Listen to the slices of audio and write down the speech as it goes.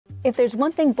If there's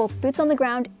one thing both boots on the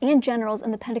ground and generals in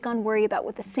the Pentagon worry about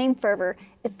with the same fervor,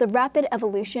 it's the rapid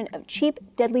evolution of cheap,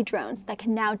 deadly drones that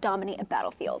can now dominate a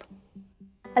battlefield.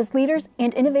 As leaders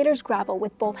and innovators grapple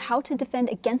with both how to defend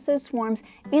against those swarms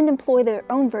and employ their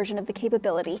own version of the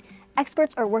capability,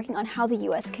 experts are working on how the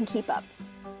U.S. can keep up.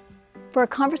 For a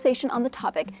conversation on the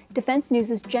topic, Defense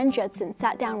News' Jen Judson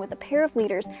sat down with a pair of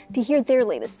leaders to hear their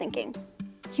latest thinking.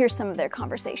 Here's some of their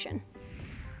conversation.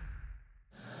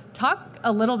 Talk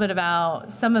a little bit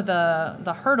about some of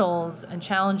the hurdles and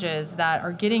challenges that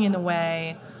are getting in the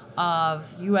way of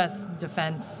U.S.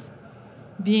 defense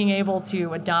being able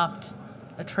to adopt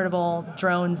attritable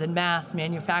drones en masse,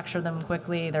 manufacture them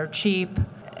quickly, they're cheap,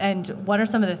 and what are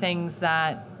some of the things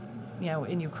that,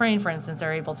 in Ukraine, for instance,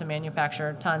 they're able to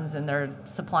manufacture tons and they're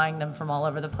supplying them from all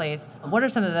over the place. What are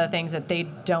some of the things that they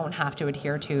don't have to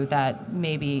adhere to that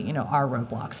maybe, are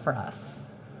roadblocks for us?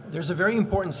 There's a very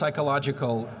important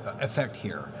psychological effect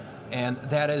here, and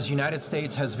that is United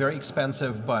States has very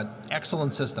expensive but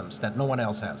excellent systems that no one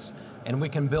else has, and we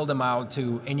can build them out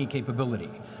to any capability,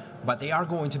 but they are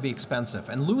going to be expensive,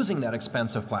 and losing that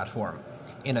expensive platform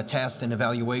in a test, in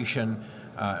evaluation,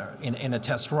 in a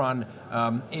test run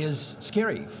is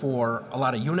scary for a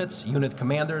lot of unit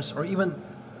commanders, or even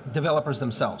developers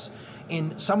themselves.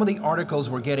 In some of the articles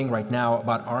we're getting right now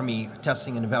about Army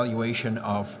testing and evaluation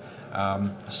of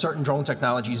certain drone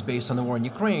technologies based on the war in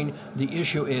Ukraine, the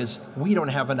issue is we don't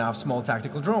have enough small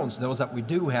tactical drones. Those that we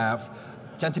do have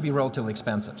tend to be relatively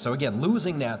expensive. So again,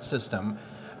 losing that system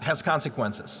has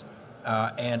consequences,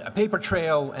 and a paper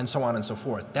trail and so on and so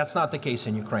forth. That's not the case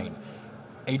in Ukraine.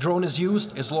 A drone is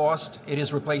used, is lost, it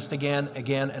is replaced again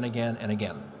and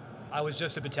again. I was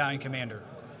just a battalion commander.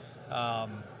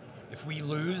 If we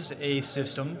lose a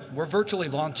system, we're virtually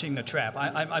launching the trap.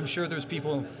 I'm sure there's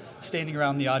people standing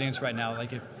around the audience right now,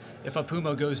 like if a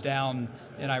Puma goes down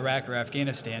in Iraq or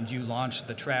Afghanistan, you launch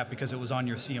the trap because it was on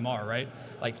your CMR, right?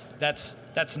 Like that's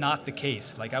not the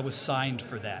case. Like I was signed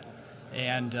for that.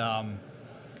 And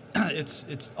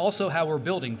it's also how we're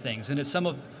building things, and it's some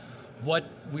of what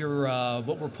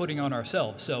we're putting on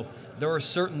ourselves. So there are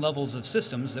certain levels of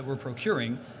systems that we're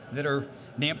procuring that are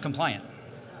NAMP compliant,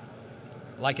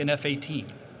 like an F-18.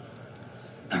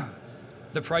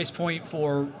 The price point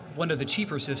for one of the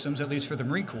cheaper systems, at least for the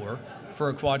Marine Corps, for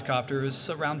a quadcopter is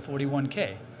around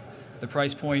 $41K. The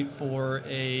price point for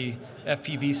a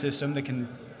FPV system that can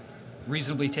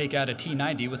reasonably take out a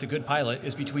T-90 with a good pilot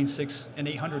is between $600 and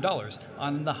 $800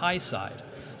 on the high side.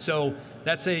 So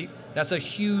that's a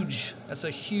huge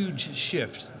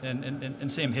shift, and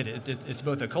Sam hit it. It's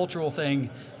both a cultural thing,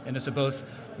 and it's both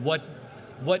what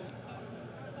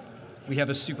we have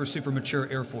a super mature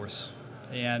Air Force,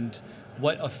 and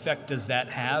what effect does that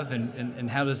have, and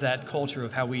how does that culture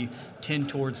of how we tend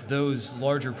towards those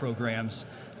larger programs,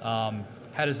 how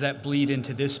does that bleed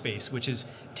into this space, which has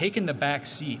taken the back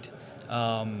seat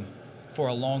for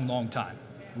a long time,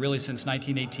 really since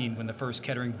 1918 when the first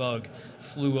Kettering bug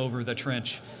flew over the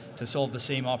trench to solve the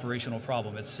same operational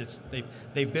problem.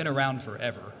 They've been around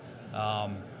forever.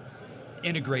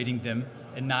 Integrating them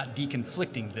and not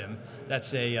deconflicting them,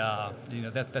 that's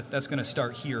that's going to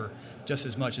start here just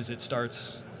as much as it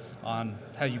starts on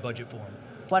how you budget for them.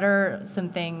 What are some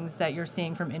things that you're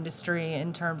seeing from industry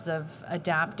in terms of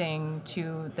adapting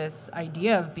to this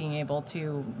idea of being able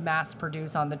to mass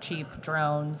produce on the cheap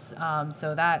drones,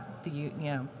 so that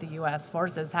the U.S.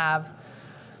 forces have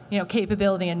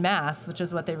capability in mass, which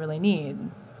is what they really need?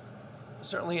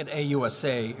 Certainly at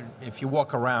AUSA, if you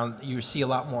walk around, you see a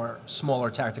lot more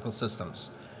smaller tactical systems.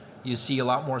 You see a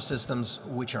lot more systems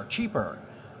which are cheaper,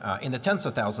 in the tens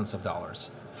of thousands of dollars,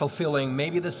 fulfilling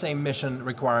maybe the same mission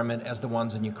requirement as the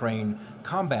ones in Ukraine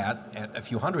combat at a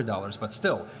few $100s, but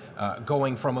still,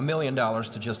 going from $1 million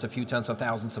to just a few tens of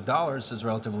thousands of dollars is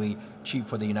relatively cheap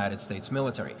for the United States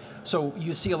military. So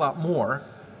you see a lot more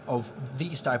of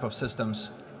these type of systems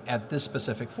at this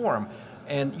specific forum.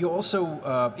 And you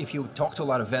also, if you talk to a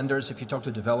lot of vendors, if you talk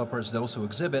to developers, those who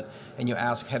exhibit, and you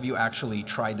ask, have you actually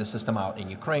tried the system out in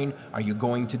Ukraine? Are you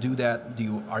going to do that?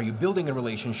 Are you building a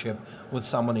relationship with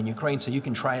someone in Ukraine so you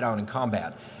can try it out in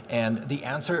combat? And the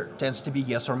answer tends to be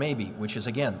yes or maybe, which is,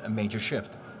 again, a major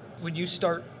shift. When you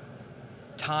start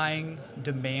tying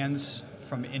demands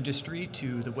from industry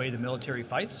to the way the military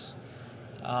fights,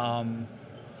 and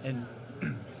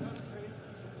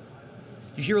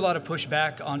you hear a lot of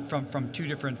pushback from two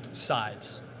different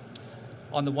sides.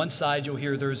 On the one side, you'll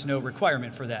hear there's no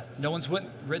requirement for that. No one's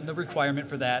written the requirement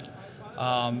for that.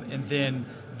 And then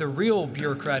the real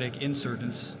bureaucratic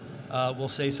insurgents will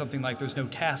say something like there's no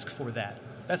task for that.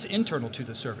 That's internal to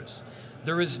the service.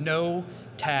 There is no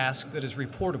task that is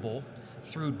reportable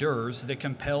through DERS that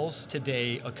compels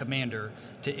today a commander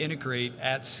to integrate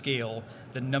at scale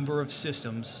the number of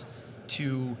systems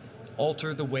to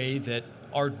alter the way that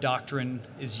our doctrine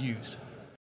is used.